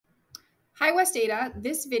Hi, West Ada.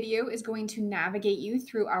 This video is going to navigate you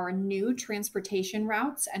through our new transportation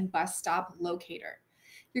routes and bus stop locator.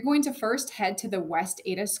 You're going to first head to the West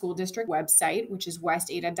Ada School District website, which is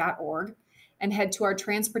westada.org, and head to our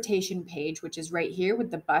transportation page, which is right here with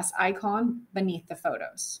the bus icon beneath the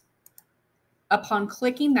photos. Upon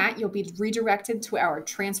clicking that, you'll be redirected to our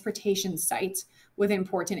transportation site with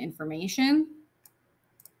important information,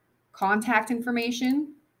 contact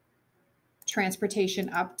information, transportation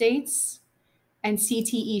updates, and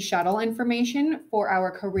CTE shuttle information for our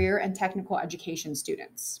career and technical education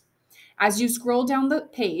students. As you scroll down the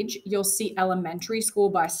page, you'll see elementary school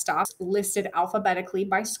bus stops listed alphabetically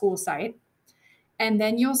by school site, and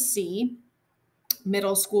then you'll see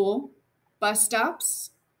middle school bus stops,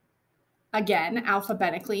 again,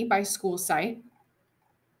 alphabetically by school site,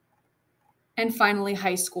 and finally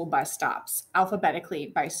high school bus stops, alphabetically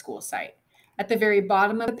by school site. At the very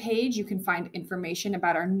bottom of the page, you can find information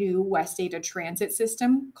about our new West Ada transit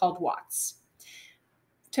system called WATS.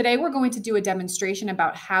 Today, we're going to do a demonstration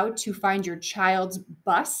about how to find your child's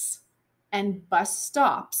bus and bus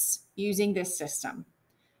stops using this system.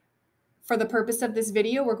 For the purpose of this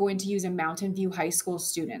video, we're going to use a Mountain View High School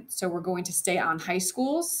student. So we're going to stay on high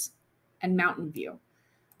schools and Mountain View.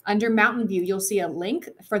 Under Mountain View, you'll see a link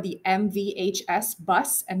for the MVHS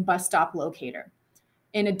bus and bus stop locator.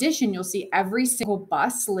 In addition, you'll see every single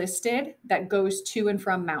bus listed that goes to and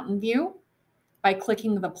from Mountain View. By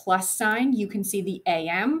clicking the plus sign, you can see the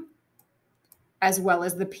AM as well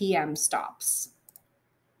as the PM stops.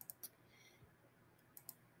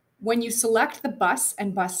 When you select the bus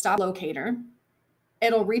and bus stop locator,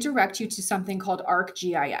 it'll redirect you to something called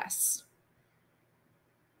ArcGIS.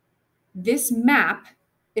 This map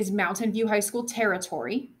is Mountain View High School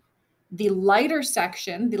territory. The lighter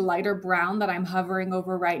section, the lighter brown that I'm hovering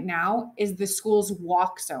over right now, is the school's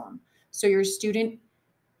walk zone. So your student,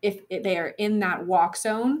 if they are in that walk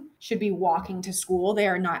zone, should be walking to school. They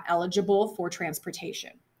are not eligible for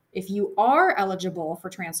transportation. If you are eligible for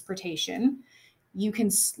transportation, you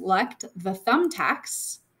can select the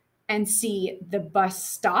thumbtacks and see the bus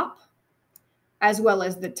stop, as well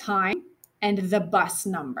as the time and the bus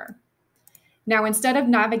number. Now, instead of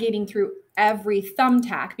navigating through every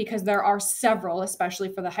thumbtack, because there are several,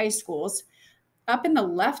 especially for the high schools, up in the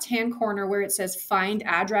left-hand corner where it says find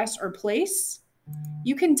address or place,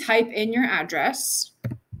 you can type in your address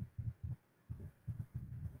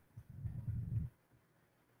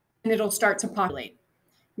and it'll start to populate.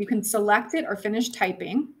 You can select it or finish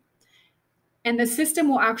typing, and the system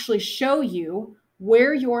will actually show you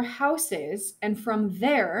where your house is, and from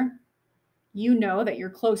there, you know that your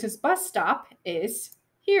closest bus stop is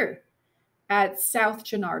here at South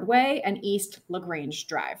Chenard Way and East LaGrange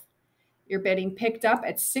Drive. You're getting picked up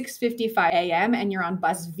at 6:55 a.m. and you're on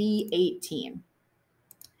bus V18.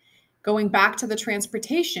 Going back to the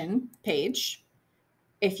transportation page,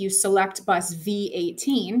 if you select bus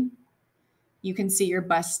V18, you can see your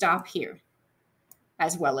bus stop here,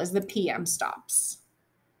 as well as the PM stops.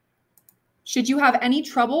 Should you have any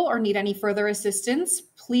trouble or need any further assistance,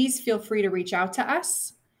 please feel free to reach out to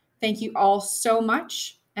us. Thank you all so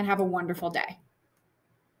much and have a wonderful day.